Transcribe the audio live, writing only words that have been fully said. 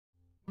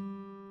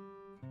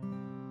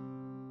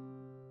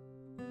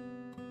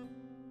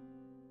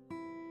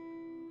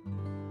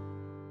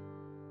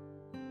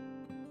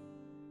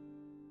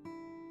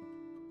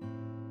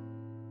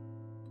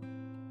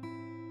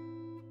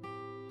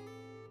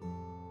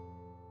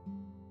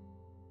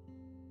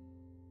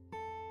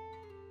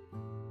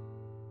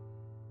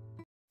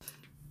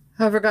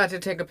I forgot to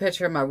take a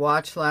picture of my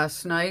watch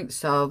last night,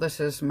 so this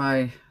is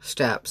my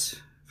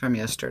steps from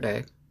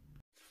yesterday.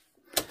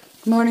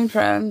 Good morning,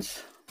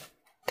 friends.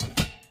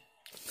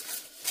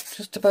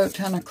 Just about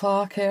 10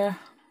 o'clock here.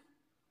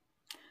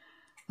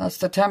 That's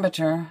the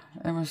temperature.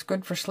 It was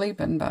good for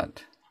sleeping,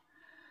 but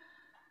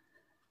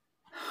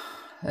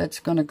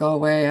it's going to go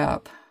way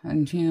up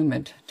and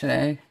humid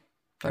today.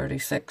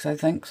 36, I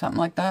think, something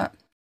like that.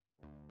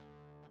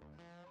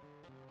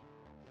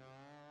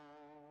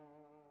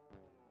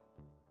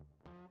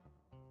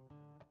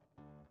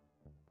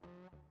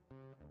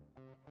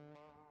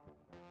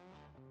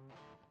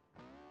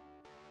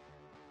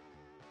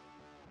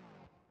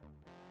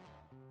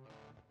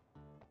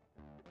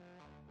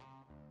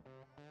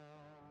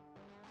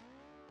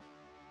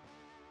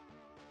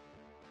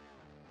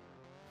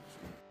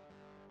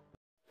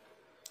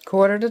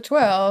 Quarter to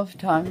 12,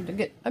 time to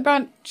get a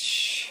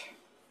brunch.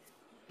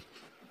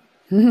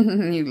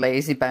 You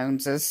lazy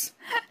bounces.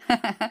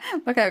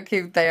 Look how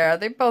cute they are.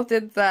 They both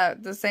did that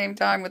at the same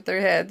time with their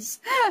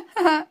heads.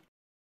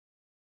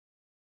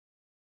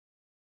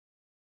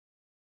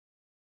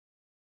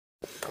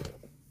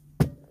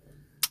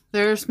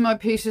 There's my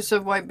pieces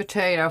of white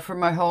potato for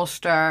my whole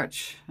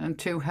starch and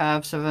 2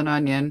 halves of an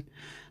onion.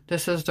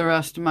 This is the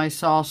rest of my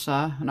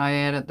salsa, and I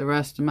added the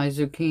rest of my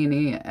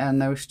zucchini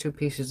and those 2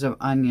 pieces of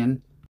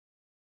onion.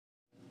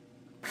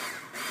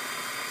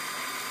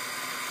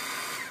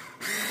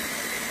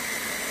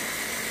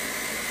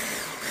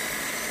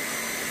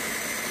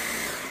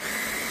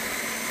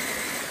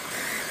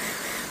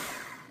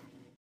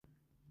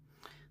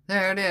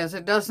 There it is.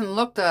 It doesn't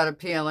look that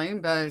appealing,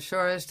 but it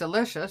sure is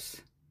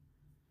delicious.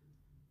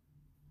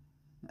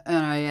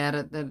 And I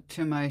added that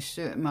to my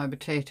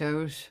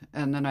potatoes,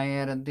 and then I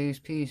added these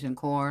peas and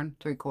corn,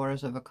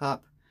 3/4 of a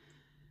cup.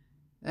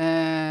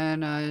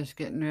 And I was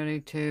getting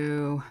ready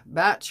to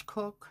batch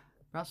cook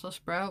Brussels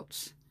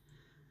sprouts.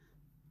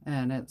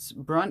 And it's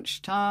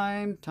brunch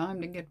time.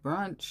 Time to get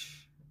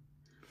brunch.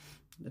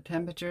 The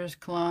temperature is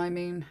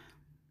climbing.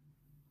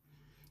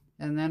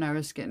 And then I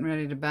was getting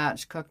ready to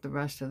batch cook the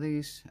rest of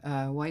these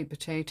white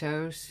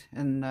potatoes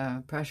in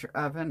the pressure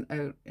oven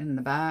out in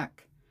the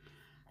back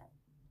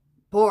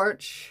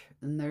porch.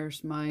 And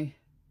there's my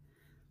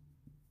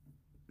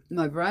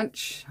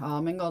brunch,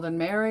 all mingled and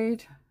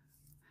married.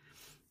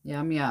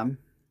 Yum, yum.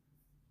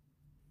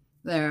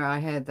 There, I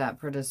had that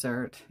for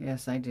dessert.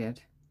 Yes, I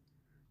did.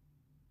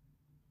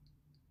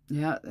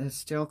 Yeah, it's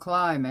still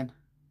climbing.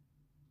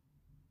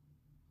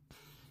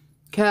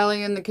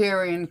 Callie in the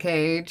carrying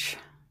cage.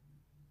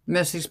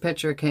 Missy's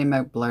picture came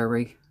out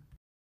blurry.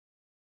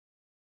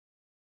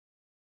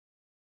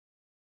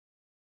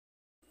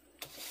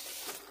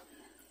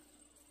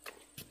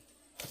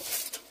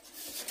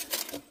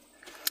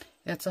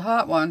 It's a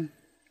hot one.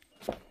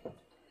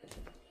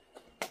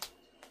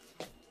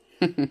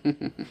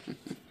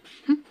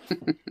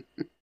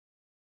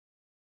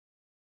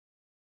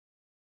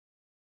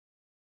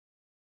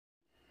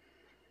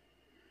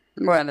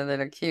 What a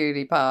little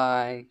cutie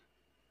pie.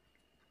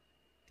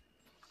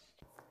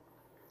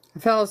 I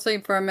fell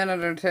asleep for a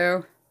minute or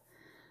two.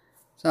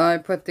 So I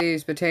put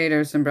these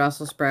potatoes and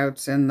Brussels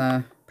sprouts in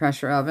the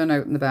pressure oven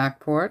out in the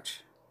back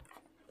porch.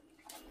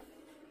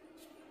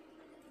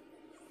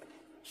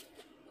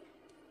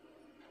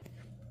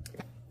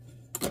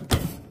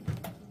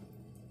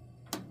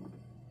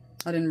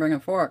 I didn't bring a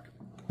fork.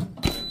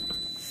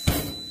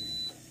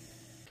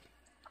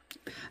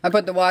 I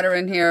put the water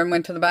in here and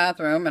went to the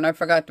bathroom, and I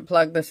forgot to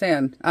plug this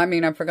in. I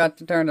mean, I forgot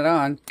to turn it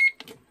on.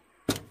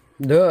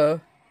 Duh.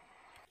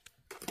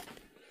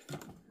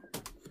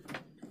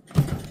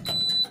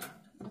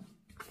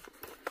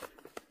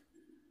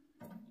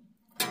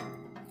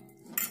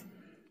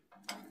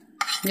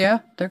 Yeah,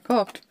 they're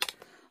cooked.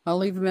 I'll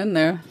leave them in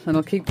there.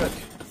 It'll keep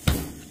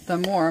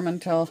them warm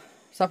until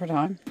supper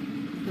time.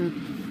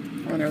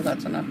 I wonder if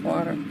that's enough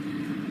water.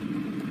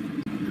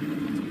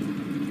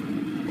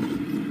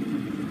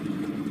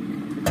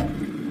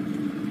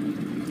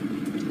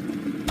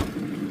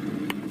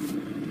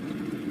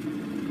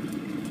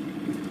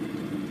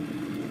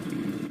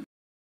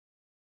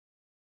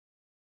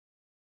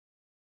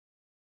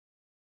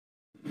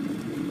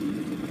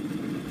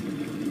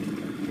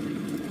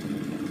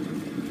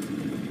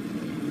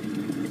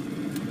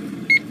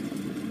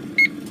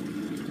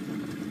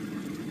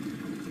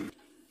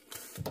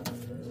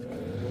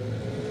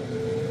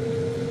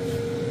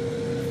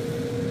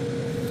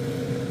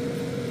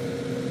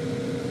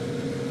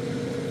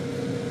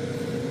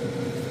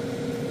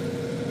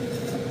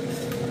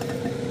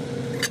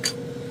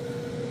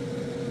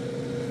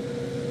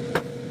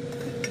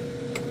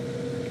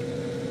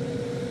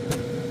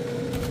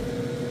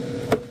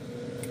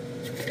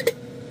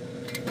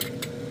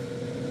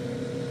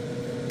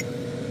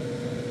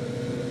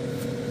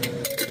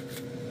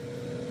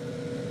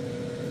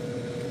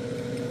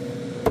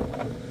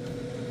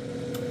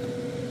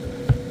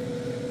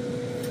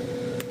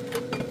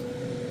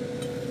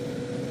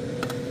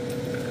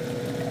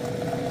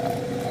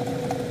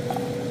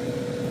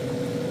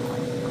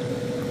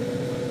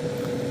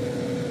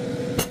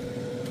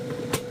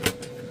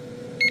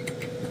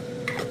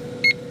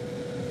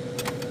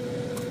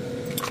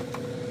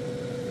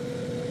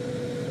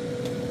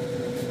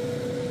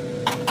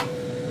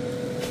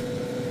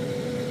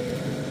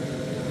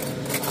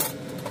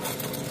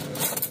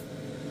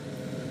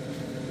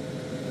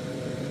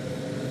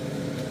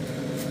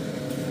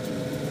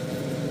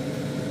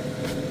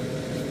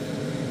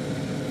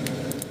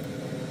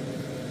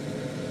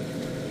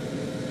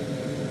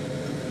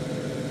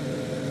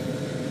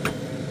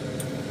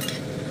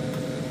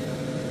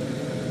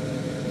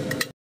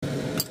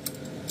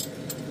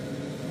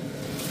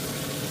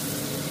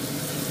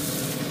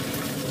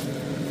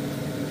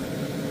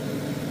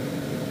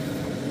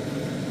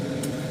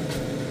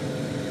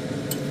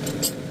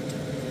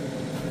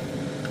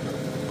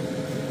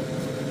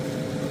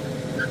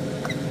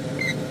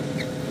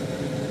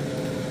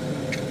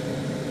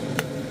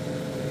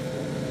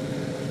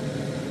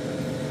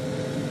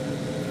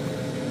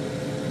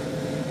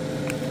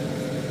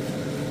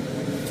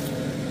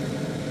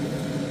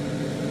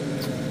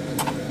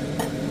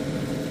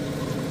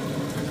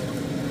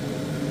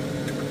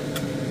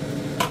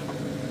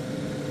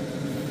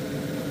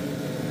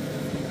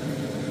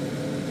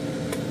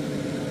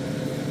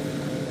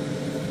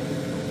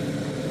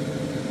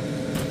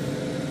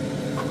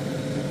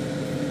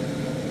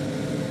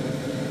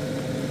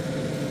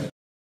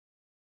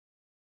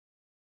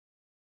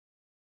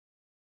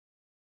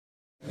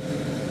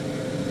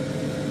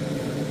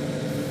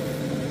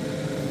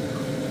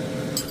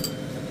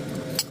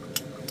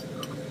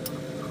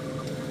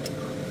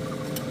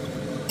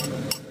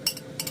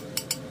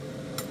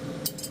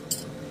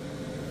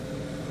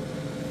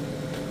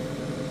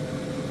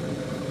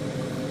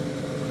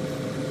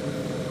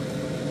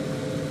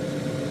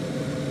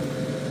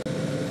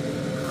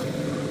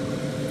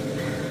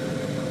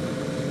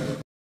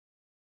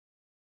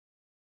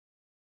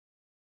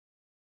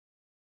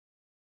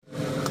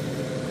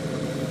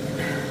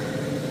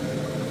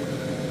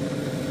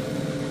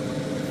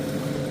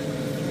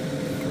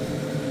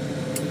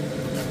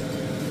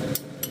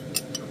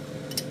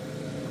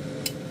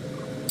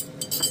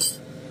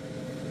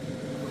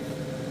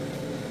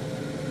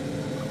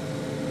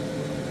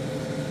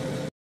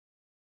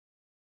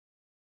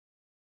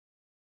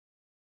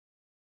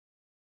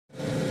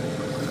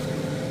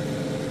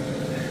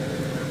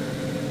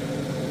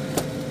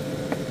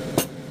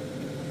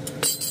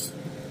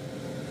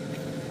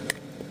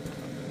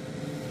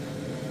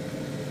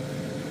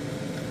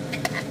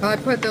 I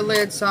put the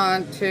lids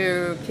on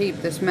to keep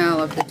the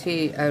smell of the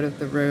tea out of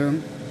the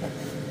room.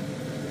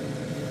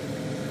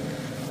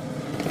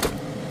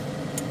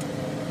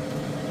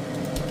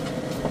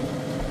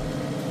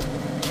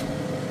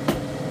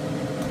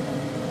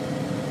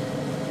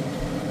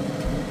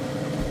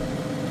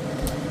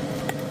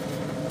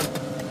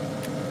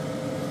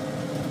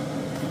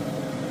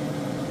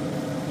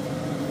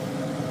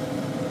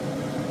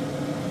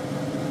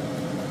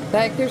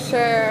 Thank you,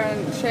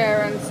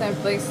 Sharon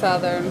Simply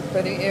Southern,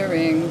 for the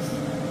earrings.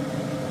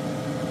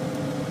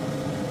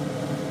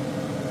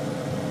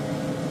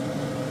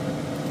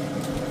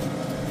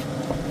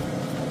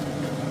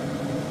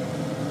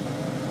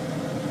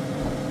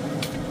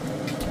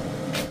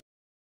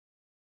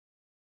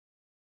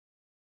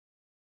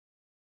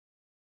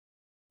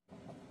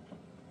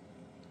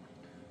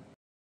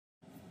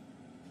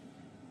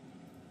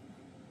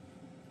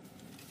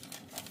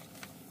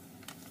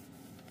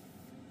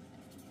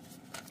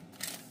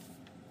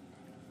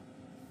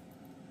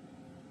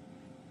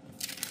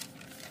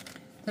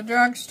 The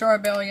drugstore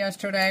bill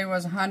yesterday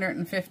was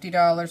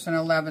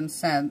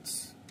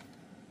 $150.11,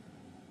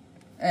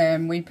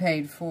 and we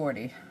paid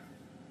 $40.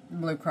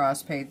 Blue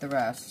Cross paid the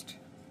rest,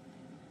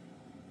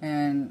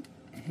 and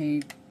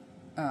he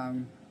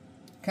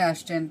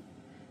cashed in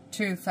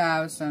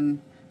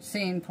 2,000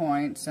 scene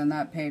points, and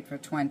that paid for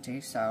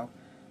 20. So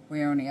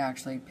we only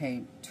actually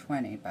paid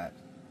 40,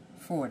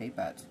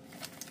 but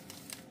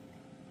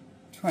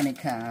 20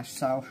 cash.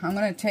 So I'm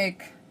going to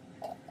take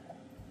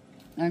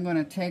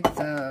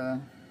the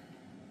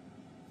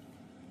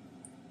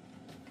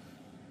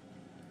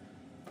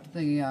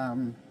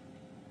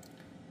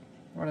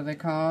what are they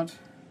called?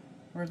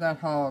 Where'd that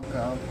hog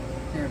go?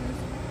 Here it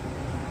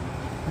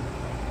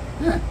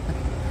is.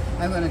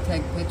 I'm going to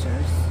take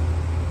pictures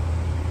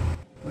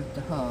with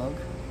the hog,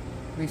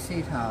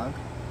 receipt hog.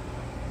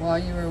 While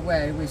you were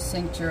away, we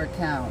synced your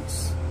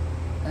accounts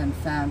and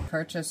found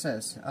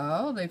purchases.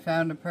 Oh, they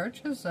found a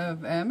purchase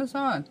of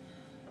Amazon.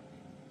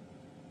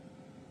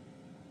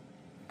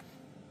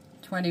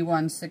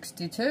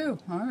 $21.62.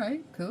 All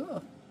right,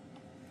 cool.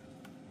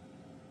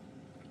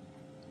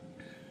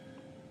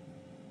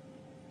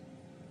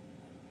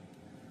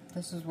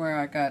 This is where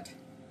I got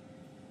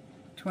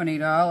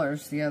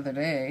 $20 the other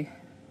day.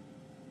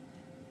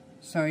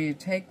 So you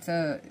take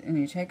a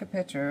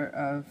picture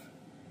of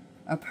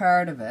a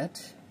part of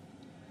it,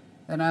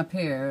 and up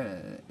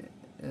here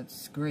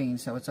it's green,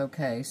 so it's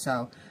okay.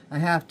 So I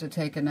have to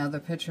take another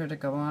picture to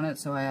go on it,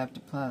 so I have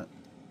to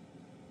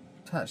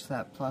touch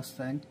that plus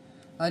thing.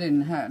 I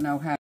didn't know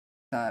how to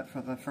do that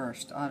for the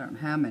first, I don't know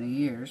how many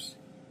years.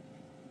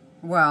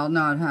 Well,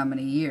 not how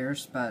many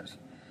years, but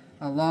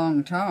a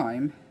long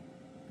time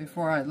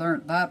before I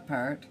learnt that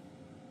part.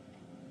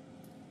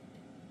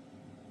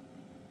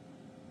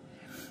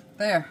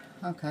 There,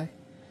 okay.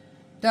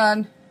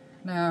 Done.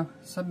 Now,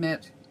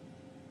 submit.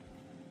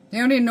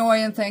 The only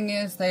annoying thing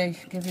is they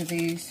give you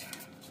these.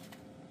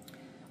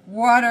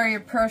 What are your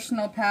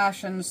personal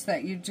passions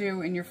that you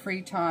do in your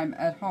free time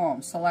at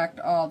home? Select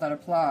all that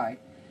apply.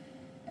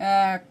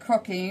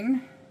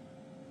 Cooking,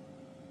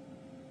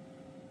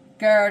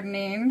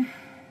 gardening,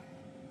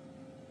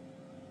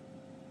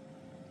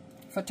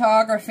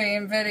 photography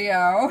and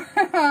video,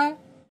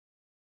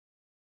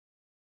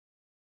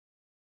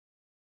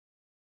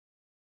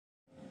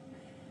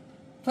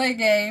 play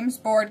games,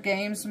 board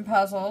games and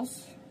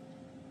puzzles,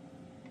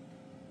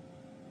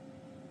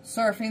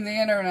 surfing the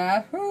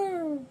internet,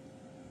 whoo.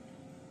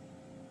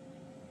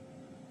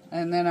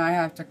 And then I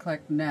have to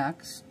click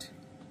next.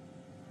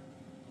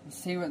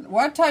 See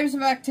what types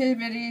of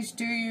activities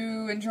do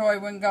you enjoy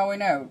when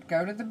going out?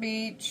 Go to the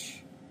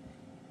beach.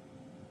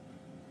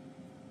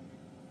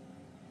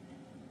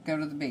 Go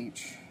to the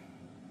beach.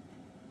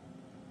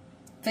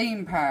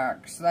 Theme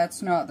parks.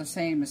 That's not the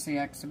same as the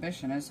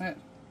exhibition, is it?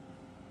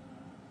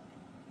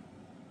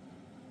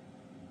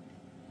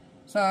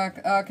 So,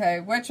 okay.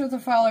 Which of the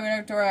following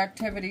outdoor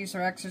activities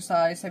or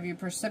exercise have you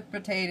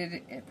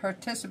participated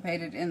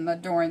in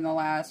during the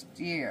past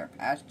year?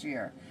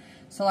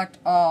 Select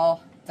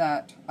all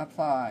that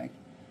apply.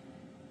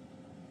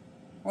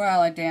 Well,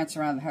 I dance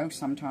around the house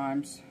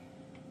sometimes.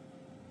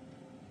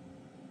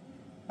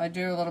 I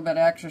do a little bit of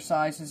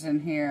exercises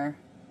in here.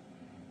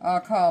 I'll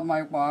call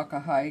my walk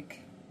a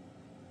hike.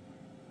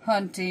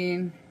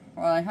 Hunting.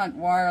 Well, I hunt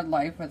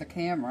wildlife with a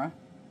camera.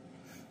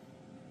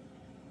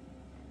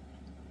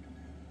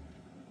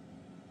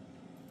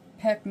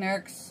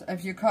 Picnics.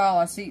 If you call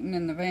us eating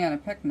in the van a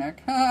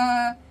picnic.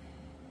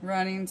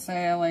 Running,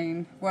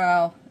 sailing.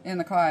 Well, in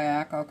the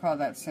kayak, I'll call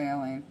that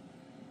sailing.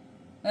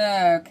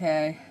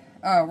 Okay.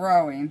 Oh,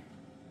 rowing.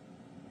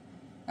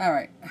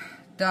 Alright.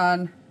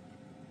 Done.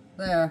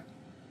 There.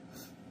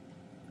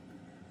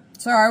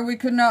 Sorry, we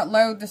could not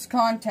load this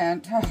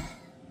content.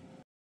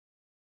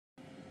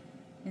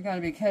 You gotta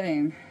be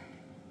kidding.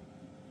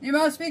 You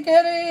must be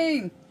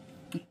kidding!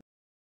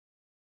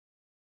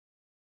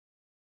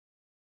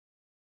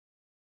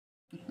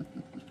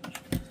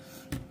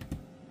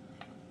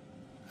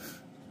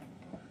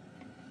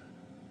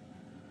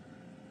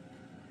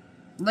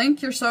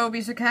 link your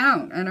Sobeys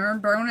account and earn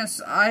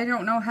bonus. I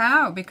don't know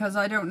how, because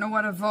I don't know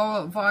what a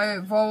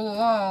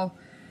vol.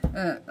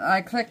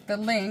 I click the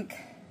link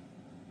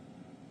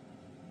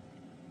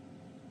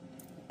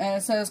and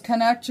it says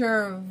connect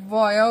your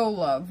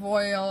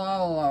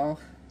Voilo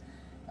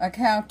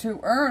account to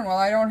earn. Well,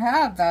 I don't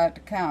have that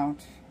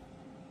account.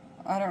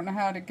 I don't know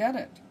how to get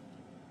it.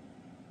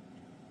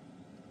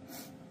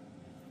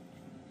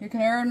 You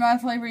can earn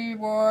monthly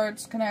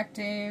rewards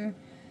connecting.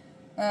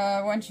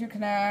 Once you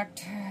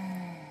connect,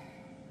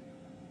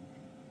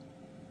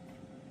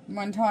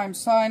 one-time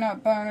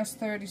sign-up bonus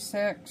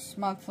 36,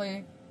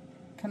 monthly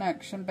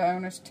connection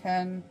bonus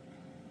 10.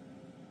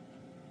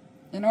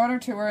 In order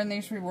to earn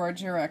these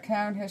rewards, your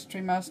account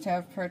history must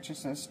have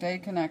purchases. Stay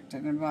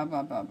connected and blah,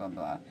 blah, blah, blah,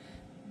 blah.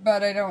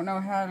 But I don't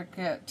know how to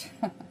get...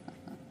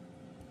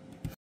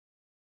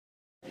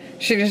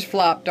 She just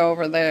flopped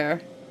over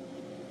there.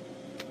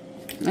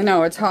 I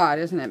know, it's hot,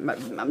 isn't it,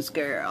 Mom's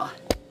girl?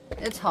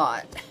 It's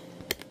hot.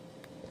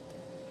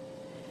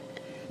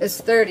 It's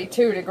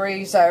 32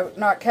 degrees out,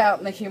 not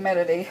counting the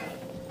humidity.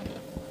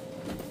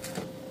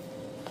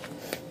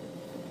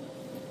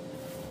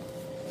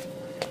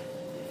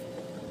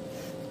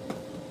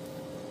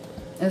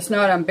 It's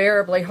not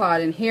unbearably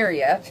hot in here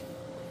yet,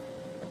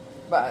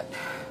 but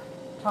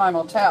time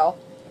will tell.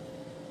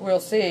 We'll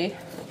see.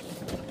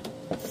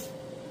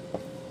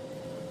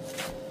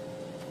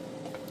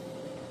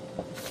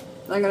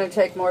 I'm going to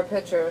take more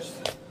pictures.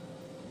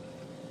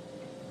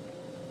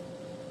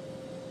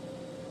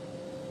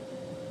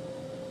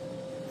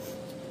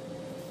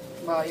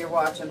 While you're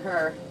watching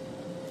her.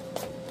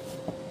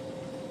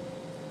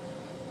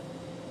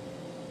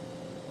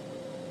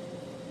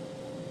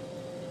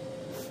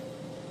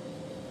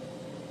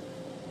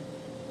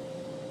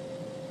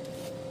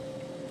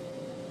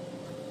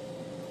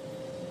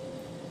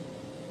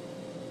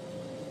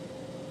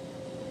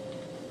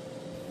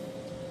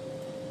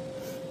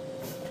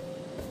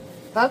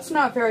 That's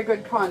not very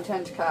good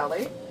content,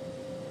 Callie.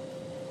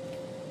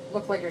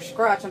 Look like you're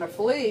scratching a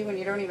flea when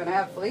you don't even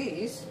have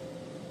fleas.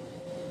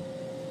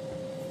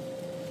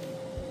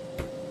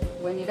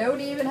 When you don't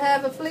even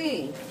have a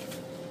flea.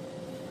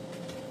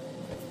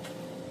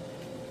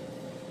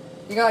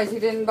 You guys, he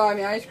didn't buy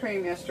me ice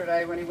cream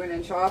yesterday when he went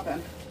in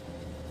shopping.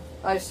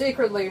 I was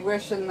secretly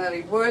wishing that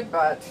he would,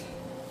 but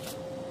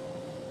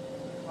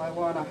I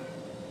want to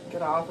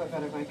get off of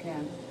it if I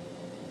can.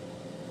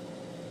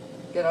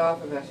 Get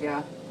off of it,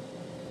 yeah.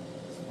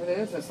 It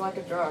is, it's like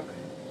a drug.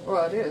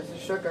 Well, it is,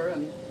 it's sugar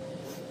and...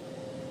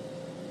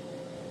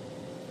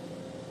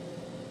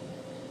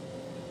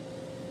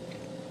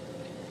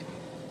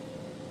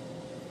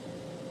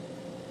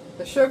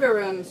 The sugar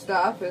and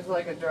stuff is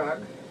like a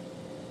drug.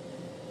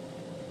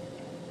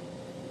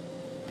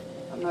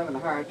 I'm having a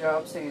hard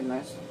job seeing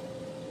this.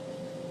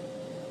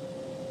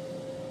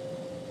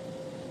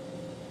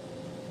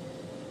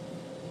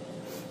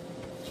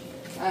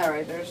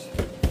 Alright, there's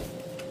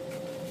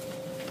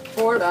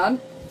 4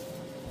 done.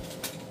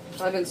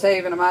 I've been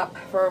saving them up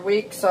for a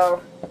week,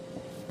 so...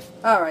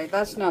 Alright,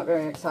 that's not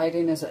very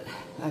exciting, is it?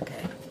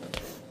 Okay.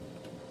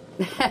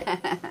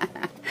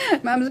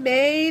 Mom's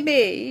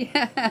baby!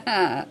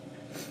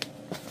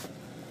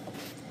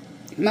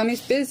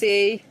 Mommy's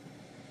busy.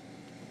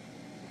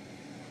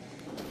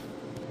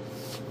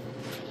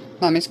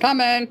 Mommy's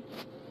coming.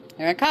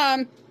 Here I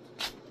come.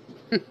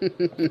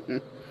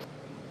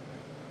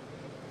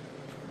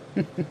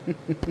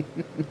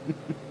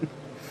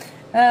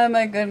 Oh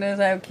my goodness,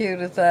 how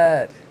cute is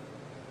that?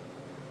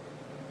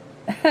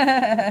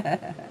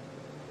 I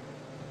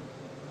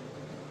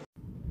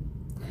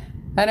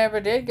never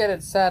did get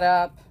it set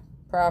up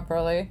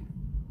properly.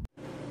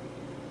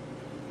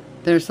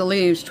 There's the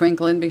leaves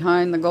twinkling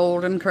behind the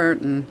golden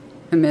curtain,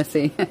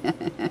 Missy.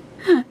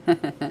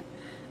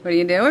 What are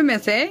you doing,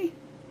 Missy?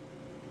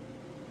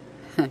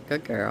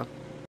 Good girl.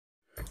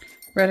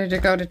 Ready to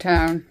go to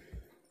town.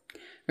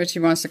 Richie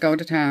wants to go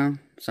to town,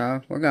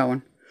 so we're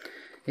going.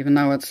 Even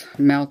though it's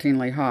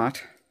meltingly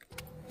hot.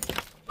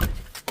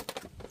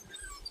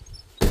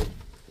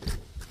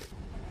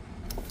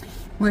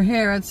 We're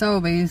here at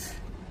Sobeys.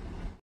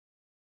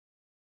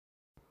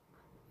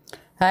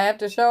 I have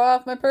to show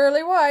off my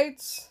pearly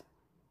whites.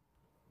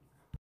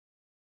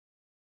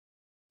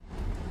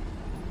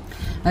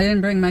 I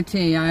didn't bring my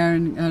tea. I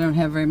don't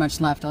have very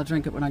much left. I'll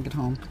drink it when I get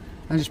home.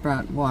 I just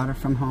brought water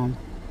from home.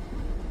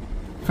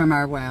 From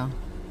our well.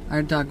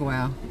 Our dug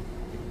well.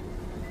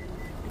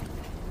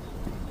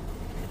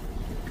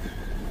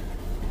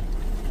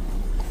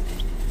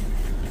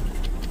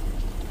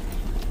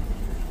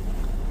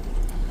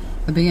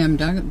 The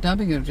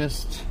BMW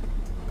just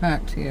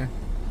parked here.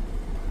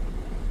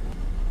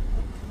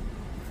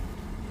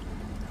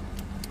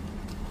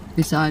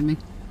 Beside me.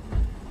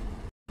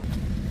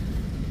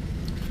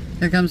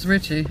 Here comes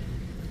Richie.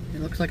 He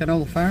looks like an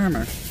old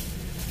farmer.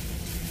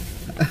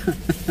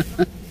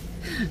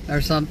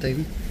 Or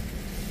something.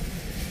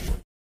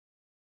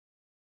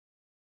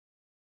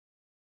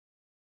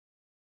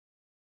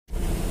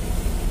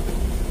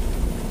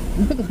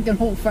 You look like an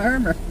old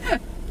farmer.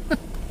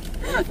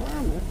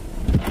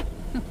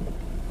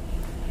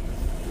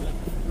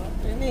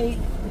 neat.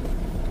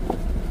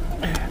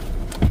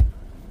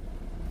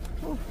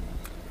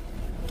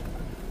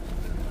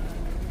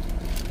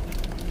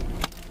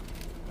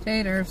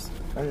 Taters.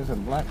 That is a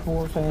Black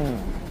Forest ham.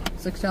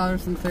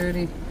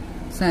 $6.30.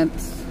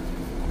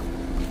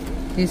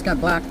 He's got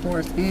Black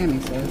Forest ham, he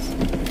says.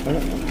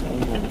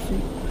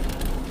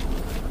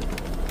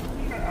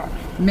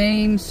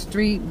 Main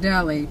Street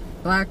Deli.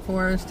 Black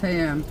Forest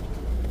ham.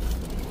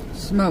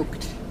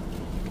 Smoked.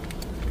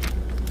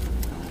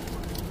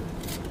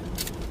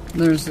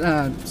 There's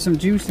some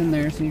juice in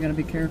there, so you gotta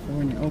be careful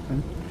when you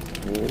open.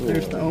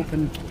 There's the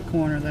open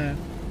corner there.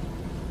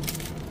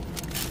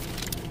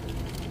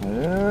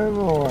 Oh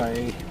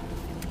boy.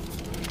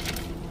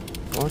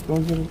 I was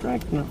going to get a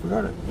drink and I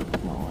forgot it.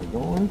 Oh, I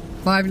going.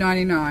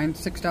 $5.99,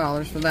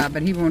 $6 for that,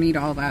 but he won't eat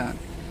all that.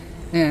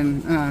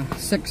 And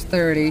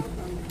 $6.30,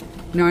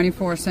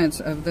 94 cents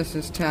of this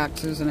is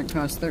taxes, and it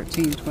costs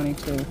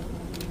 $13.22.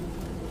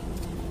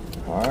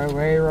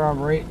 Highway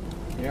robbery.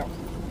 Yep.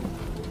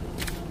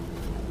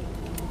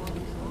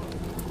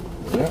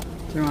 Yep.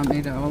 Do you want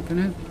me to open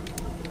it?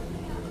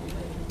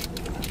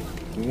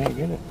 You can't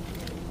get it.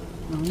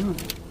 I don't know.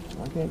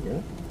 I can't get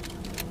it.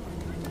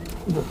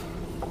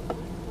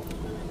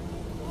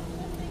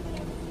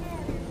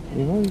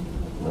 You know,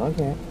 but I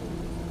can't.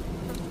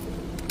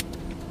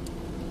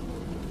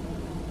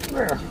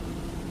 There.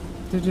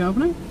 Did you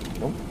open it?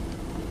 Nope.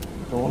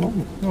 Don't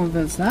open it. Well, if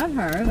it's that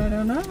hard, I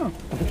don't know.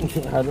 I don't think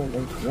so. I don't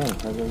get the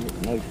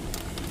knife.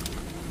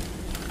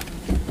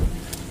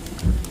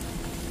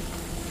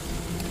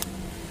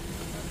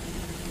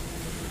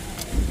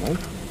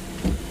 Knife?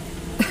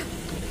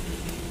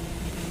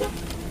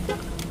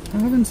 For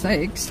heaven's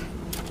sakes.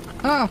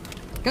 Oh,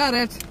 got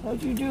it.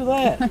 How'd you do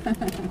that?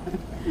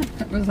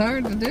 It was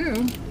hard to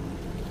do.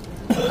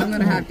 I'm going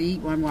to have to eat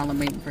one while I'm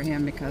waiting for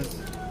him because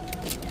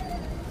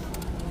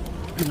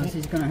unless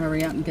he's going to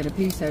hurry up and get a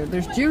piece out.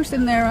 There's juice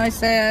in there, I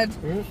said.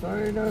 Yes,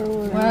 I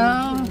know.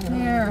 Well,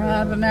 here,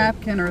 have a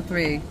napkin or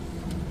 3.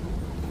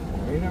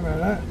 Wait a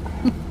minute.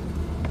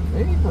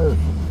 Papers.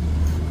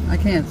 I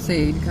can't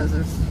see because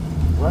it's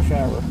Rush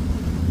hour.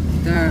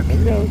 dark. Here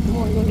we go. Come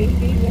on, go get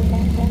it. Come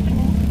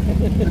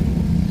on.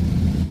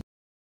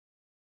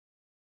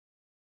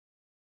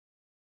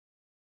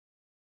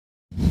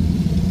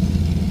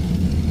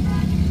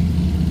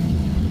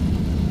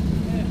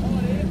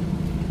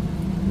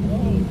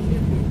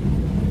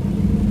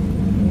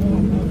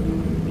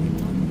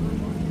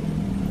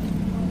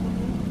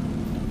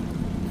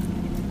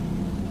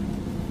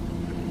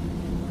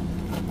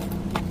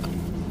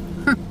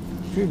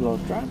 Too low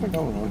traffic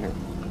going on here.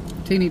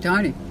 Teeny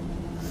tiny.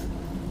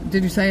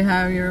 Did you say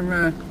how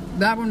your,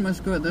 that one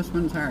was good, this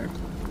one's hard.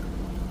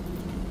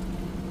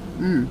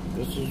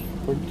 This is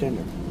pretty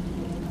tender.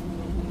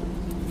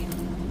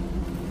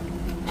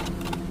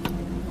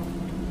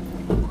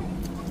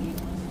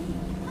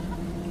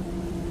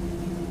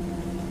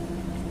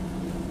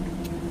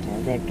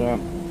 I got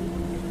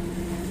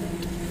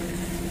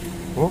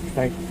pork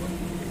steak.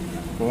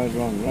 So that's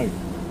on the right.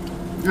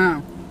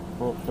 Oh.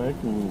 Pork steak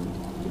and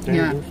potatoes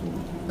Yeah.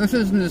 and This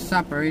isn't his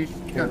supper. He's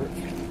got,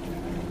 carrots.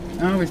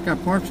 oh, he's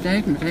got pork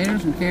steak and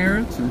potatoes and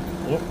carrots and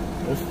Yep,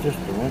 that's just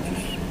the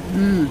lunches.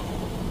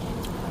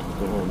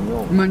 The whole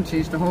meal.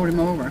 munchies to hold him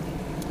over.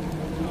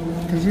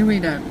 Because you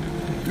eat it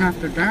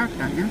after dark,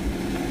 don't you?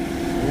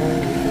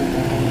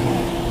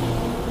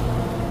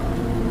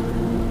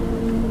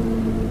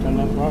 10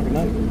 o'clock at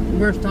night.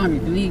 Worst time you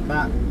can eat,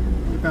 but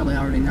you probably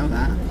already know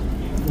that.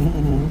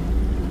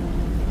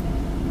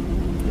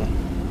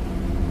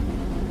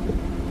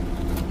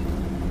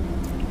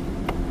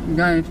 You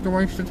got any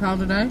stories to tell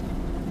today?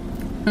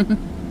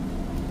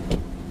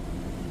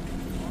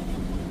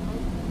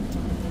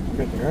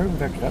 Get the herb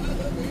fixed up.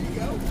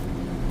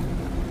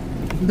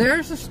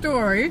 There's a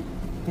story.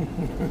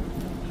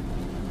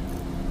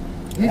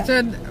 He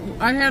said,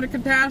 I had a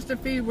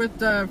catastrophe with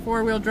the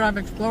four-wheel drive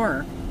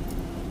Explorer.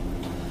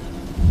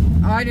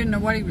 I didn't know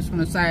what he was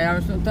going to say. I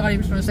thought he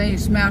was going to say he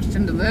smashed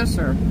into this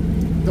or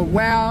the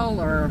well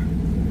or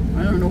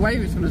I don't know what he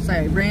was going to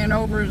say. Ran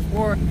over his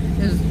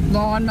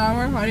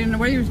lawnmower. I didn't know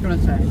what he was going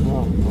to say.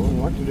 Well, I don't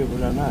know what to do with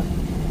that.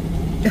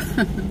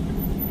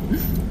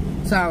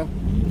 So.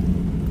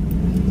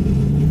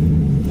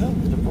 Well,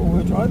 the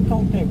four-wheel drive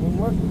pump tape wouldn't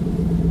work.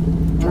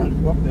 Trying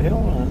to go up the hill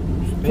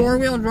and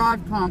Four-wheel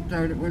drive pumped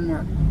out, it wouldn't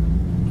work.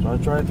 So I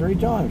tried 3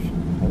 times.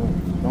 I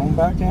went going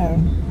back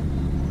down.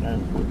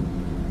 And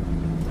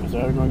I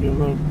said I was going to get a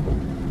little.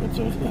 It's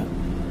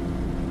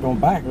going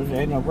backwards. It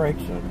had no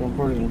brakes, so I was going to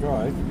put it in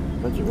drive.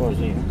 But it was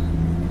in.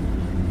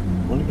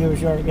 When I give a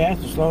shot of gas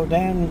to slow it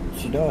down,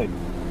 she died.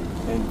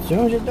 And as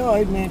soon as it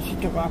died, man, she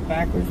took off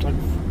backwards like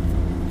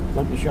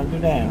they shoved her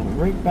down.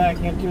 Right back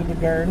into the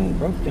garden,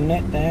 broke the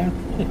net down.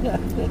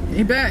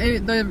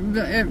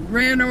 It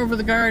ran over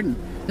the garden,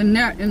 the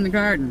net in the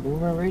garden.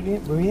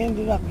 We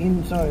ended up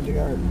inside the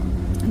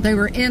garden. They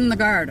were in the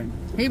garden.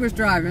 He was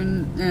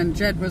driving and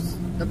Jed was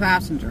the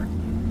passenger.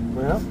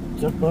 Well,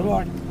 just put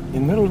like in the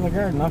middle of the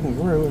garden, nothing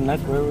grew, and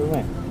that's where we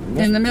went.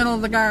 In the middle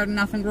of the garden,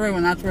 nothing grew,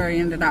 and that's where he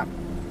ended up.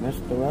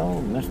 Missed the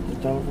well, missed the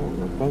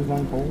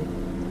telephone pole.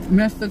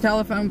 Missed the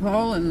telephone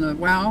pole and the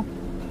well.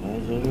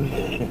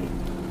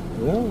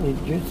 Well, he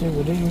just said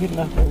we didn't get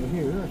nothing over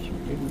here.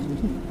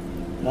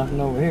 Nothing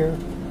over here.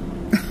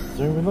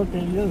 So we looked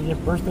at each other,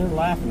 just burst there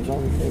laughing. That's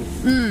all we did.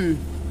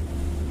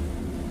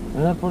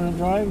 Went up on the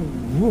drive,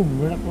 and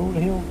boom, went up over the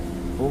hill.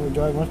 Over the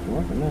drive must be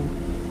working then.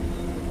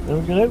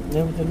 Then we got out, and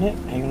there was the net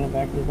hanging on the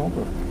back of the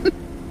bumper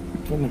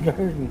from the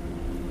garden.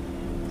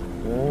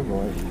 Oh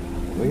boy.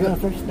 We gotta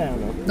fix it now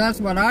though. That's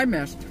what I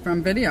missed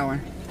from videoing.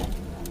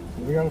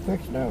 We gotta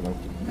fix it now though.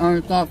 Oh,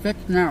 it's all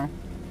fixed now.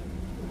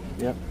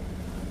 Yep.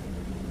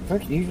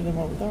 Fixed easier than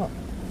what we thought.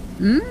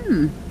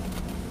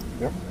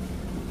 Yep.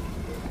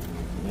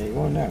 There you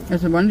go now.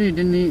 It's a wonder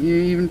you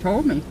even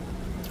told me.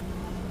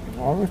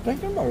 I was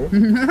thinking about it.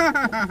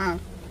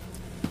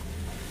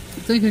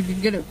 Think you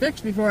could get it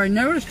fixed before I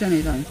noticed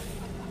anything.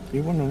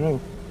 You wouldn't know.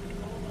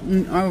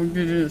 Oh,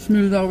 did it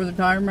smooth over the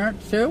tire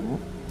marks too?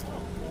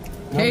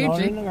 No, Cagey.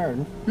 not in the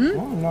garden.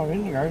 No, not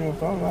in the garden. I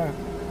thought about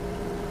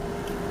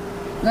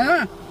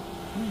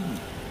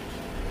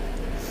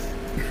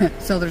it.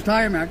 So there's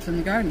tire marks in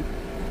the garden.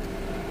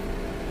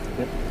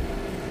 Yep.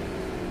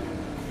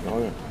 Oh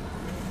yeah.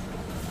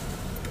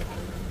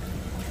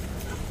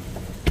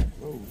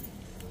 Whoa.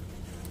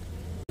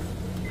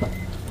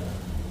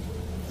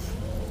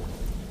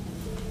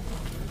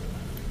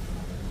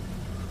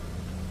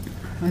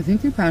 I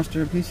think you passed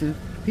her a piece of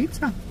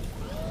pizza.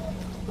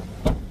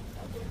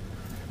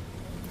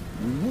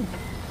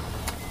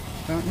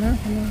 Don't know.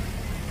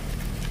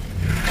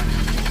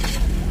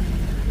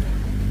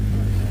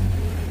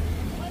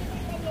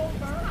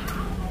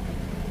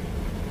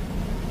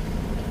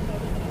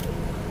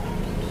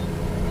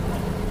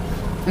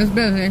 It's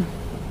busy.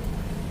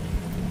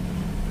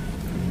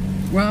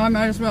 Well, I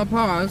might as well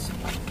pause. So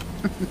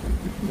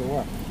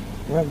what?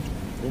 Well,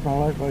 it's my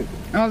last bite.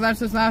 Oh, that's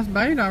his last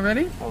bite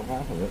already? Oh,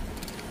 half of it.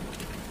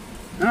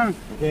 Oh, I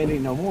can't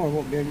eat no more. I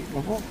won't be able to eat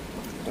my pork.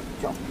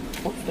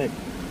 Pork steak.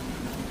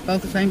 both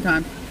at the same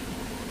time.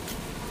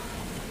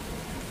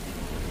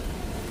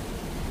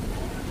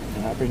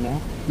 You happy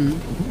now?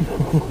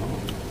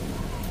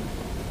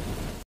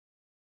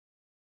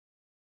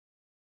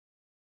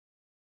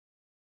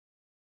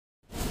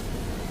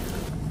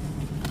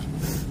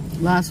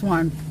 Last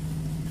one.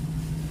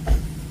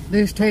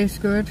 These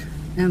taste good,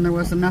 and there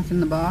was enough in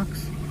the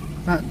box,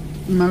 but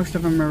most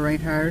of them are right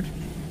hard,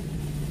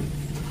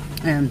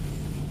 and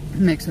it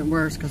makes it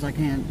worse because I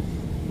can't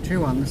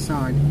chew on the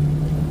side.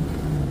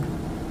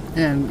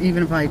 And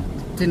even if I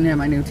didn't have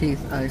my new teeth,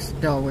 I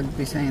still would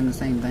be saying the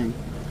same thing.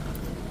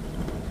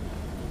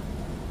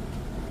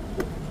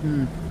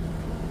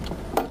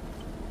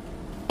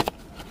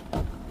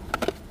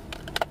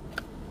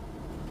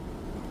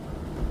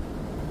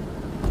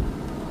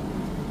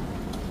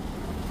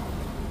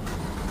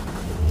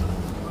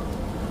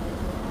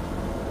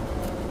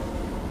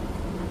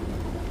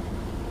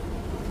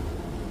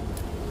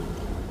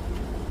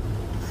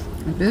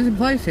 A busy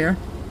place here.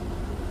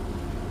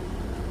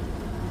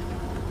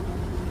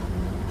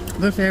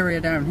 This area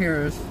down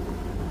here is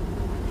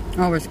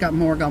always got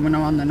more going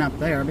on than up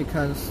there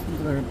because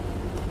the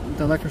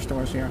liquor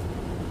stores here.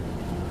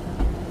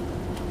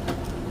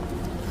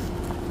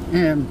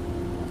 And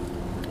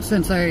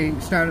since they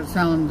started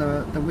selling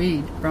the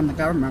weed from the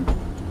government,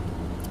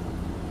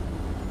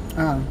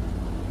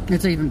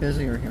 it's even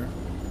busier here.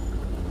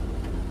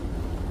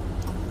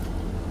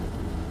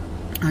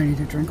 I need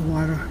a drink of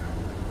water.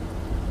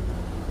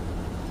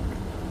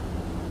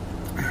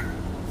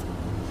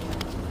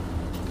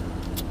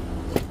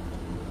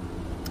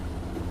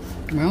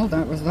 Well,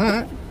 that was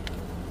that.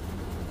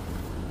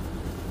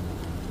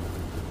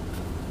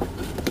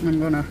 I'm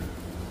gonna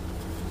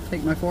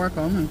take my fork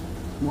home and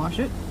wash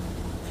it.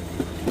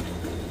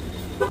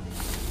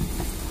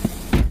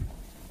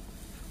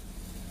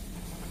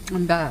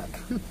 I'm back.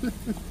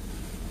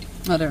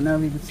 I don't know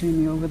if you can see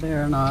me over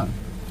there or not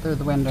through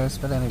the windows,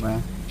 but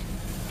anyway.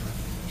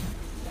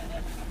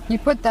 You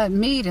put that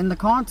meat in the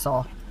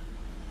console.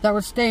 That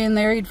would stay in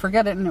there, you'd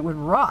forget it and it would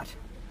rot.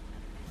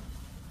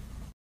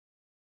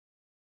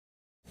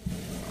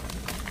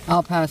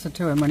 I'll pass it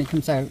to him when he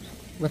comes out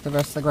with the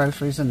rest of the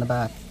groceries in the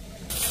back.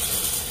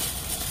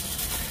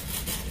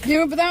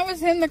 Yeah, but that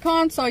was in the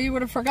console. You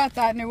would have forgot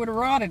that and it would have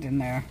rotted in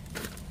there.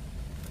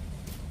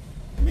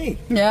 Me?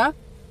 Yeah?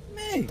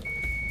 Me?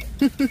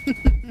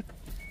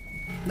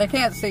 They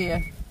can't see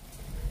you.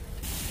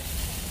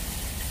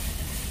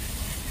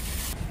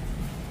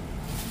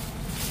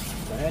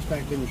 The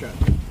hatchback didn't shut.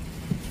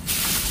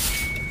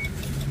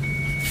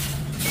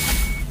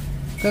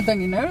 Good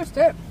thing you noticed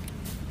it.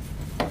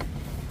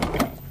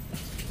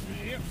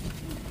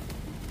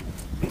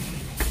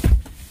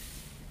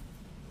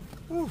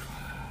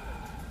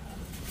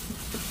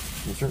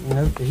 You certainly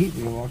notice the heat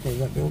when you walk out of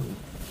that building.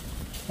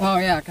 Oh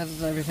yeah,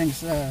 because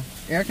everything's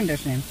air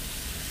conditioning.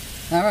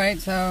 All right,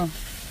 so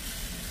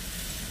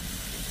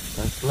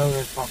let's blow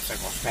this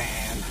popsicle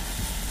stand.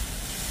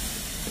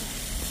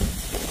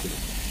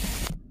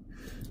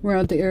 we're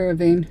at the air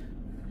ravine.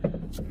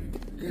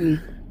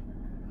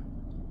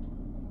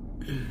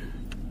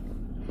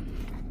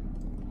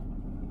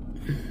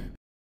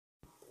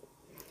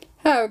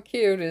 How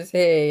cute is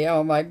he?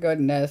 Oh my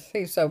goodness.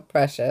 He's so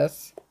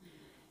precious.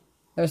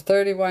 It was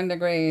 31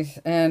 degrees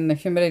and the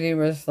humidity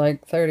was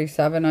like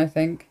 37, I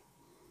think.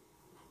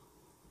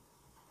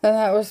 And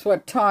that was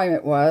what time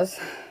it was.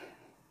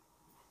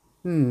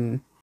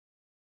 88,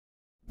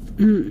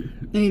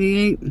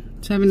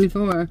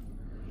 74.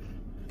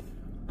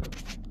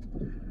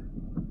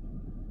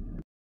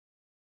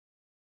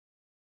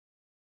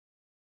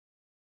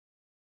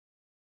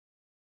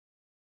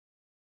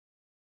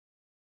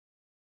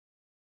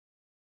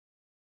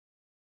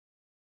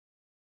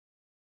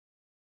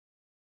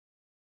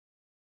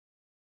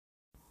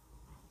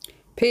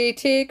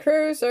 PT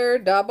Cruiser,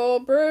 double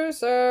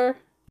bruiser.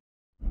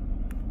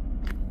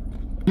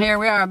 Here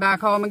we are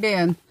back home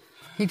again.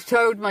 He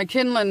towed my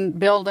kindling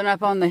building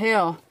up on the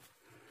hill.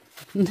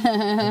 It's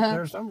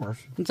there somewhere.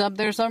 It's up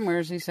there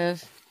somewhere, he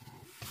says.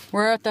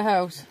 We're at the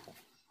house.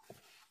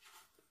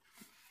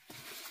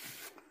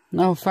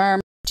 No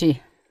farm.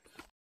 Gee.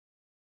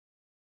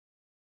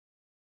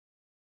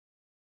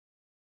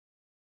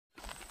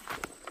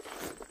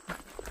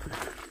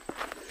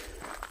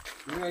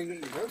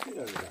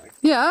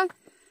 Yeah,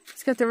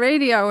 it's got the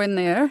radio in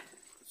there.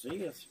 See,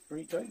 it's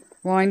pretty tight.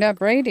 Wind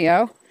up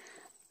radio.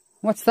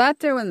 What's that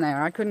doing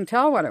there? I couldn't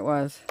tell what it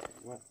was.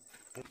 What?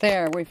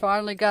 There, we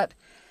finally got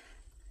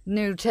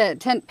new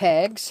tent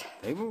pegs.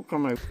 They won't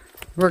come out.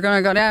 We're going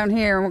to go down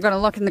here and we're going to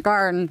look in the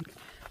garden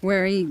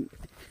where he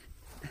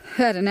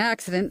had an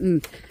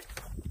accident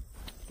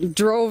and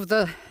drove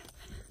the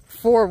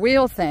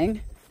four-wheel thing.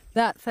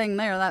 That thing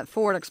there, that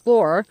Ford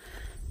Explorer,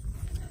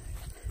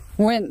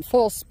 went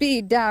full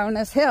speed down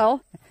this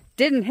hill,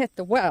 didn't hit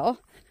the well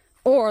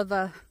or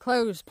the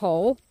clothes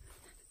pole,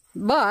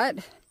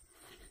 but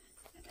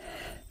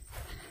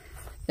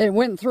it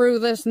went through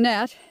this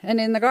net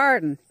and in the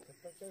garden.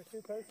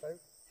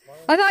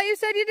 I thought you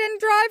said you didn't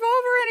drive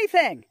over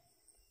anything.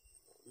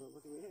 What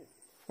did we hit?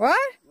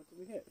 What? What did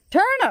we hit?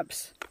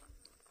 Turnips.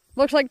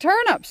 Looks like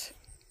turnips.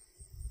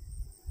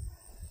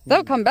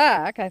 They'll come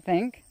back, I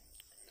think.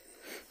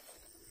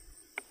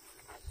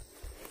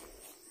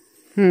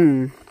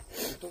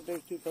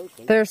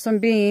 There's some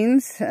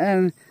beans,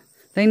 and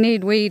they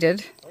need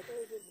weeded.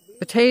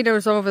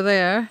 Potatoes over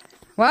there.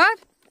 What?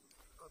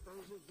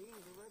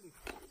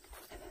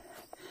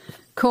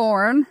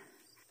 Corn.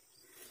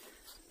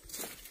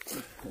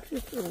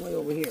 Just way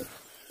over here.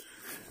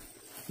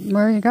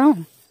 Where are you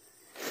going?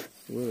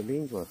 Where the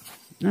beans were.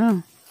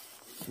 Oh.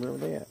 Where were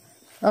they at?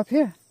 Up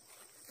here.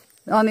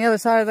 On the other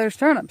side of those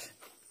turnips.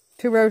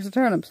 2 rows of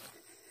turnips.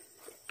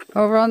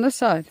 Over on this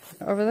side.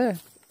 Over there.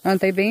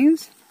 Aren't they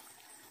beans?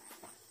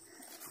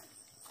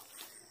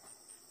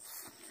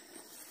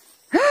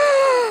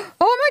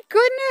 Oh my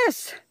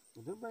goodness!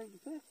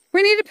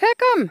 We need to pick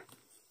them.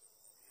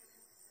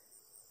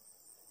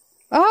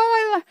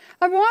 Oh,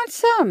 I want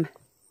some.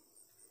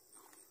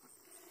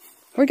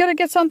 We gotta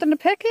get something to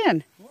pick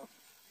in.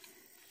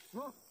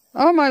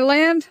 Oh my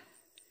land.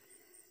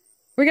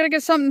 We gotta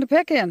get something to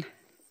pick in.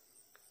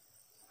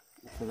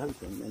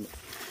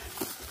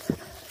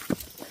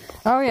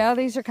 Oh yeah,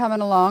 these are coming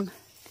along.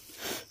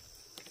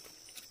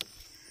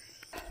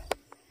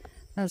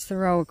 That's the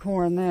row of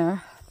corn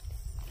there.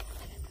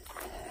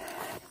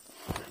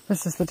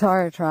 This is the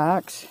tire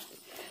tracks.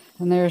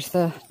 And there's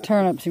the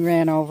turnips he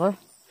ran over.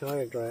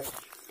 Tire tracks.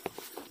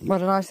 What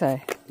did I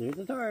say? There's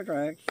the tire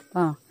tracks.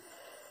 Oh.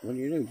 What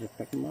do? Just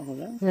pick them up with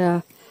that?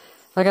 Yeah.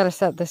 I gotta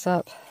set this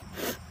up.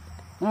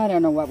 I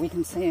don't know what we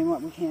can see and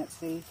what we can't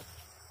see.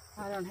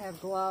 I don't have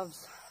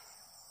gloves.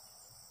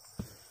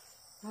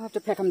 I'll have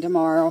to pick them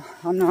tomorrow.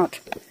 I'm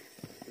not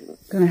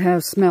gonna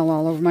have smell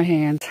all over my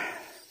hands.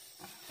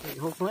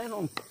 Whole plant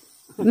on.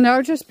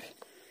 No, just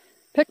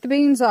pick the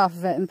beans off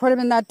of it and put them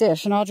in that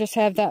dish, and I'll just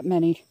have that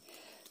many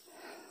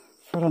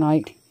for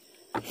tonight.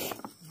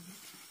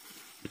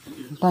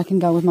 That can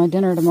go with my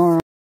dinner tomorrow.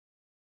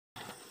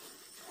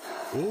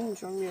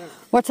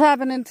 What's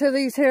happening to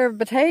these here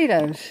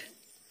potatoes?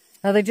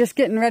 Are they just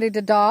getting ready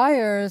to die,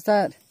 or is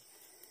that...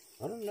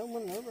 I don't know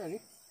when they're ready.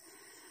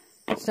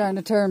 Starting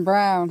to turn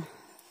brown.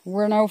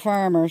 We're no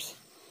farmers.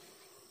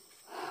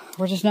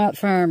 We're just not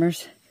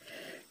farmers.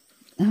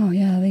 Oh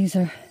yeah, these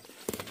are...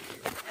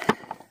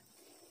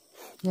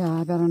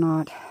 Yeah, I better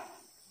not.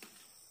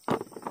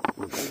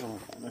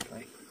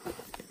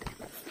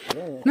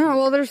 No,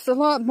 well, there's a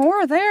lot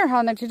more there,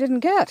 hon, that you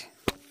didn't get.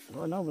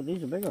 Oh, no, but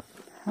these are bigger.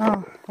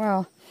 Oh,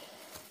 well.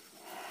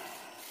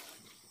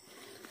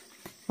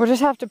 We'll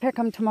just have to pick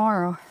them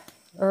tomorrow.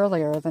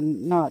 Earlier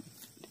than not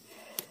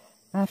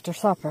after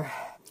supper.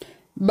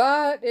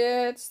 But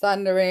it's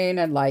thundering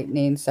and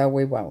lightning, so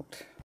we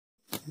won't.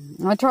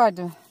 I tried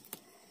to...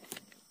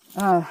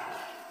 for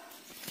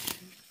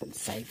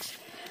sakes.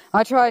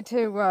 I tried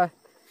to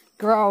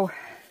grow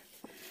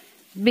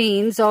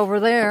beans over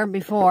there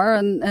before,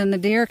 and the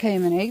deer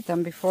came and ate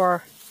them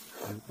before.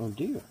 Oh,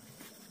 deer?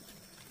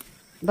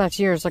 That's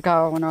years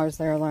ago when I was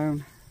there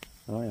alone.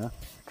 Oh, yeah.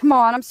 Come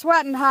on, I'm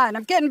sweating, hon.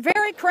 I'm getting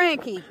very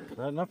cranky. Is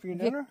that enough for your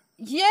dinner?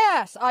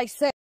 Yes, I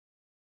said.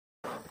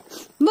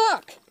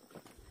 Look!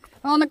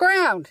 On the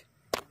ground.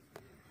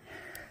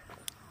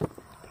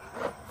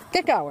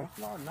 Get going.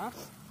 Not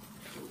enough.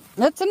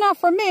 That's enough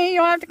for me.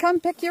 You'll have to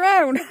come pick your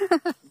own.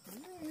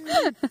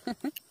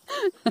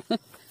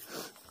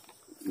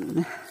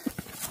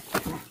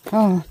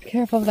 Oh, be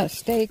careful of that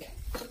steak.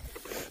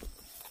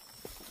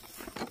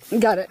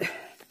 Got it.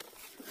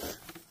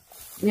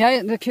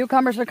 Yeah, the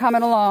cucumbers are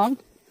coming along.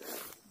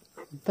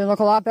 They look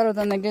a lot better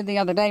than they did the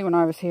other day when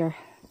I was here.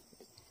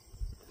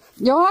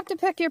 You'll have to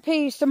pick your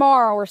peas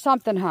tomorrow or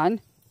something,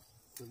 hun.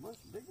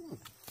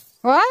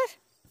 What?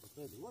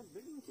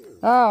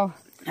 Oh.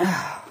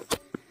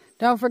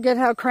 Don't forget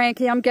how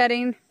cranky I'm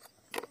getting.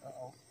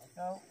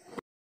 Uh-oh.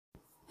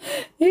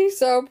 He's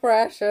so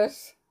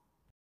precious.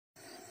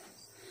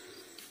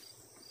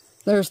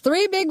 There's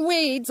 3 big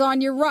weeds on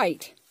your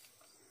right.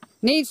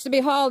 Needs to be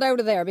hauled out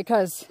of there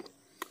because...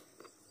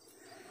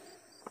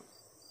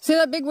 See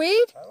that big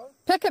weed?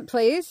 Pick it,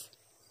 please.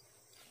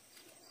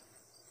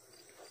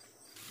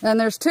 And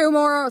there's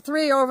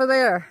 3 over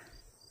there.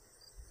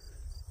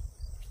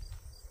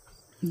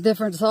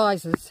 Different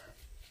sizes.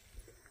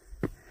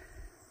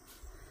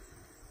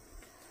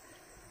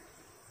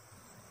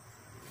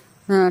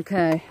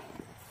 Okay.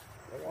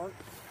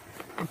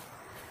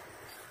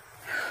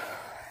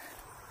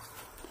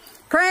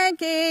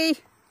 Cranky!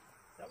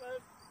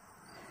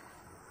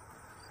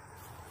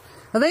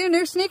 Are they your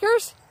new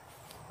sneakers?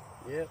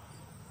 Yep.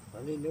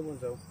 I need new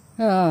ones though.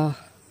 Oh.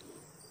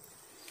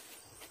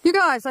 You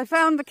guys, I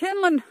found the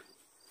kindling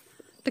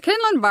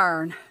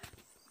barn.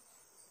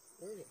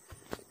 Where is it?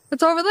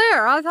 It's over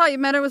there. I thought you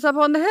meant it was up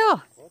on the hill. I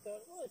thought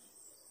it was.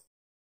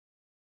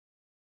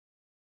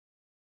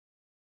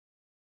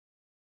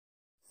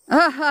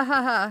 Ha ha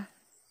ha ha.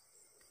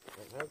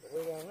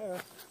 Way down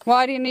there.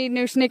 Why do you need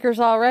new sneakers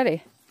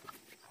already?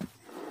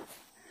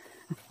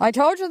 I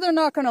told you they're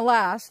not going to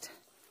last.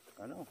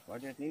 I know. I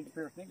just need a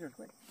pair of sneakers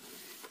quick.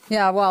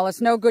 Yeah, well,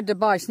 it's no good to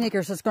buy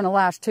sneakers that's going to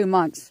last 2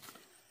 months.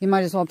 You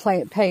might as well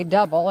pay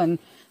double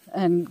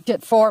and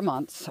get 4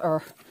 months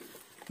or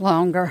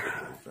longer.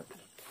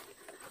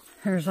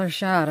 Here's our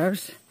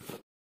shadows.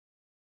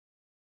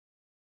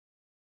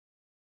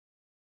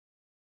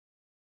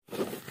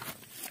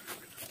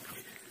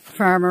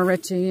 Farmer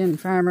Richie and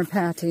Farmer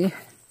Patty.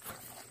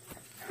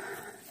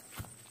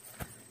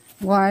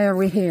 Why are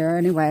we here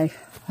anyway?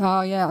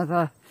 Oh yeah,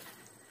 the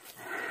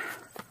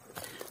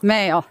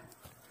mail.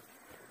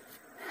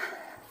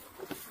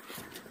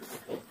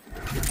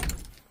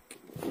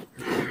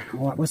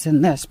 What was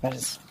in this, but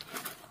it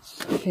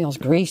feels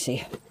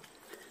greasy.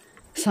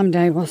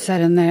 Someday we'll sit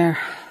in there.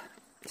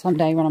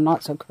 Someday when I'm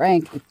not so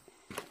cranky.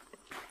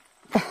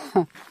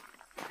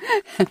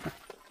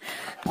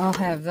 I'll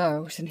have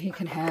those and he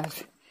can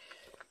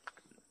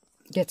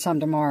get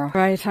some tomorrow.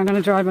 Right, I'm going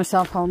to drive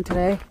myself home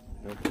today.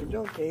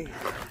 Okay.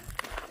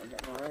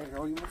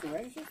 Oh, you want the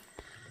radishes?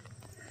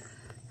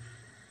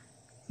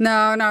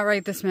 No, not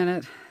right this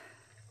minute.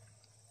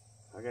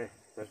 Okay,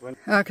 that's when.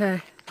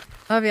 Okay.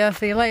 Love ya.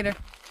 See you later.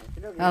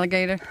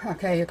 Alligator.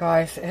 Okay, you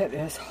guys, it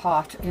is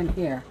hot in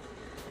here.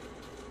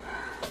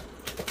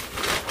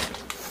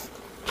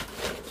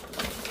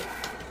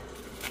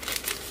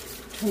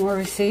 Two more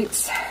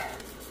receipts.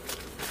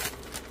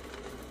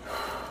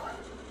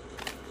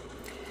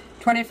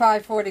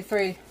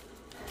 $25.43.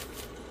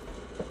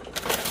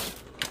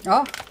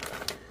 Oh,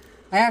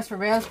 I asked for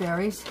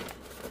raspberries,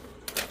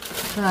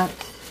 but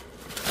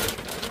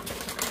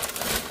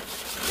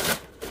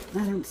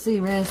I don't see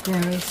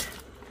raspberries.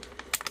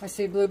 I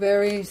see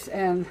blueberries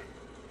and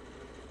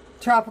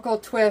tropical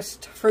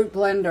twist fruit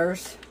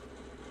blenders,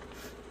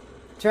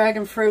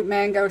 dragon fruit,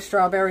 mango,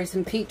 strawberries,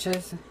 and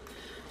peaches.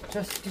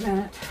 Just a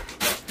minute.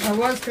 I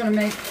was going to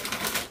make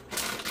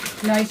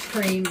an ice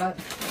cream, but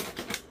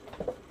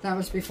that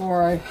was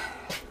before I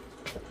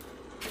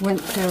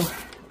went to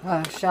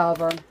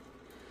Shelburne.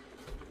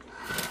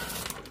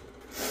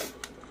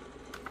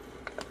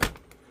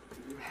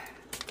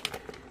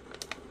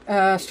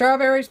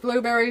 Strawberries,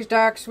 blueberries,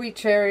 dark sweet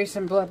cherries,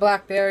 and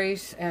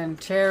blackberries, and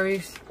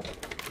cherries.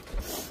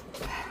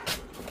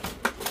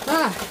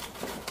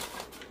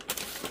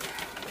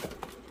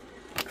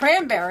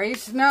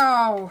 Cranberries?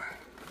 No.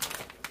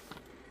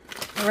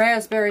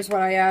 Raspberries,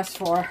 what I asked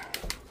for.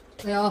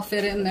 They all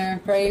fit in there.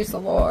 Praise the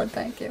Lord.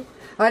 Thank you.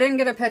 I didn't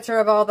get a picture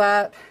of all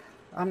that.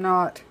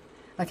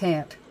 I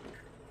can't.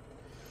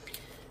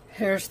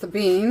 Here's the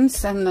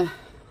beans and the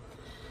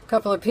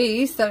couple of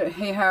peas that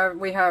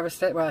we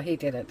harvested. Well, he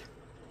did it.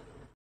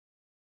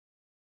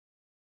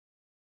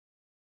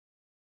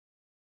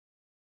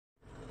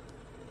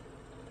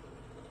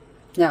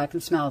 Yeah, I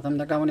can smell them.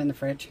 They're going in the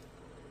fridge.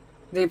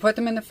 Did you put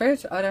them in the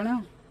fridge? I don't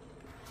know.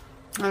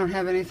 I don't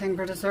have anything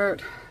for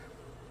dessert.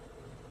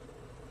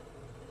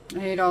 I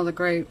ate all the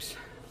grapes.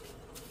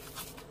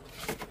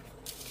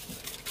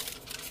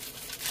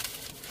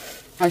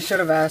 I should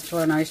have asked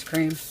for an ice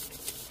cream,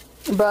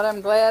 but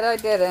I'm glad I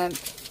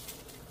didn't.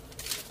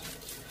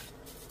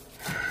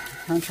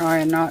 I'm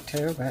trying not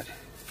to, but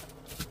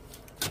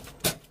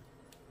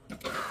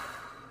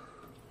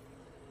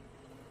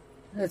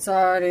it's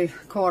already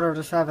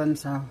 6:45,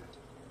 so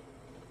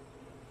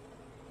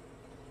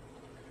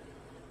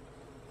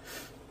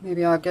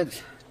maybe I'll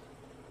get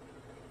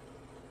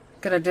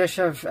Got a dish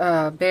of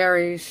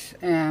berries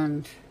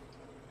and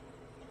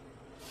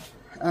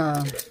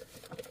a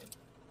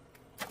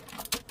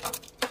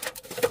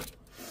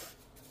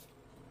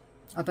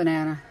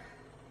banana.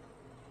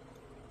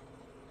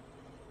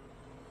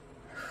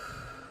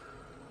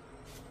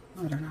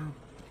 I don't know.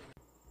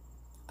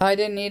 I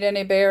didn't eat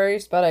any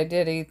berries, but I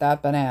did eat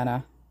that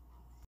banana.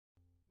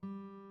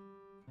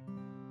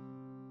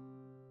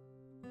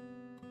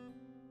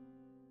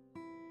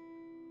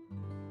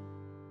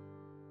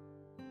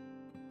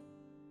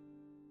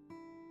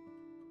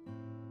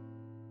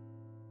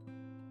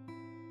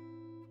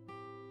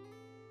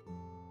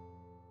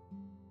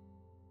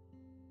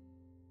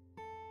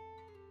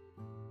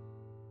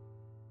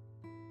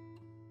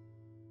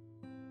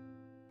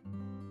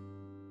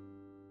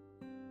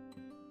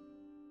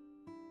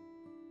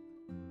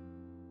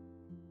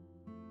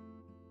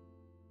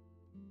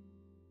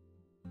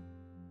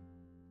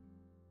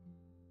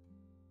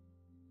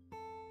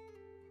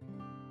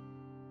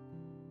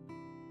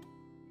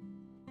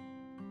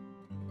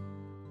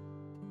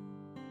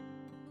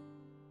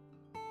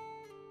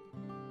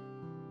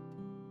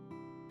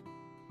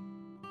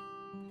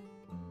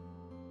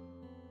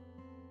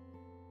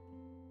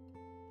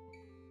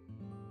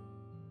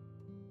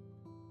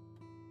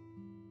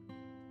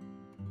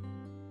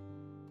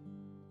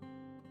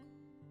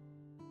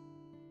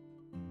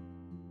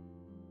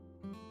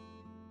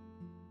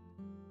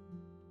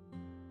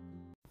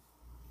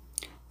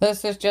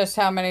 This is just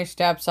how many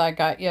steps I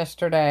got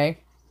yesterday.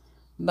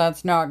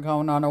 That's not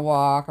going on a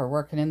walk or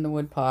working in the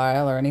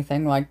woodpile or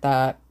anything like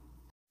that.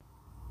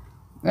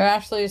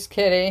 Ashley's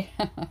kitty.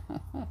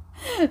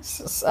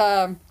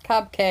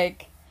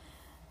 Cupcake.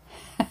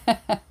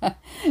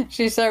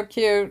 She's so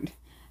cute.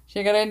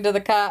 She got into the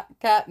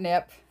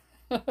catnip.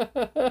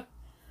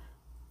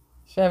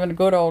 She's having a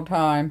good old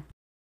time.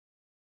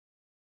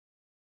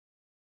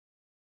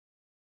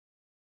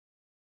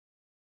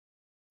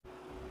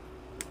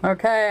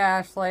 Okay,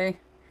 Ashley.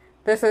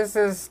 This is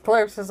as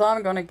close as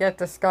I'm going to get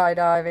to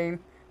skydiving.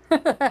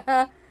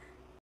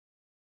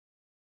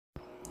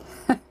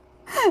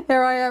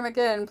 Here I am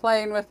again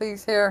playing with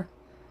these here,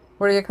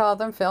 what do you call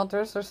them,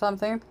 filters or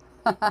something?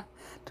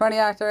 20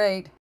 after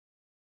 8.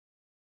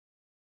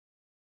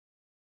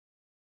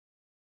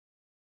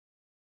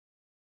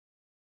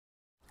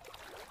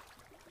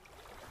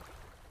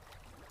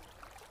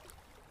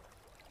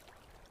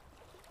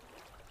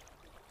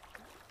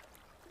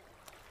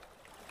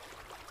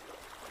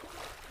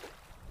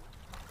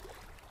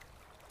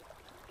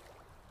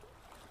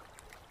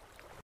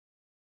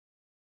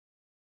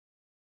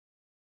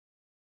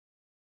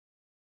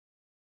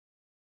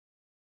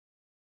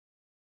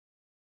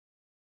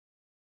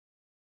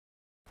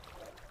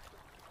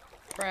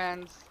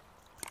 Friends,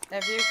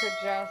 if you could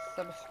just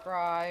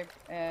subscribe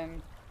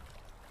and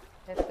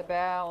hit the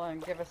bell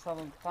and give us a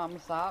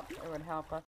thumbs up, it would help us.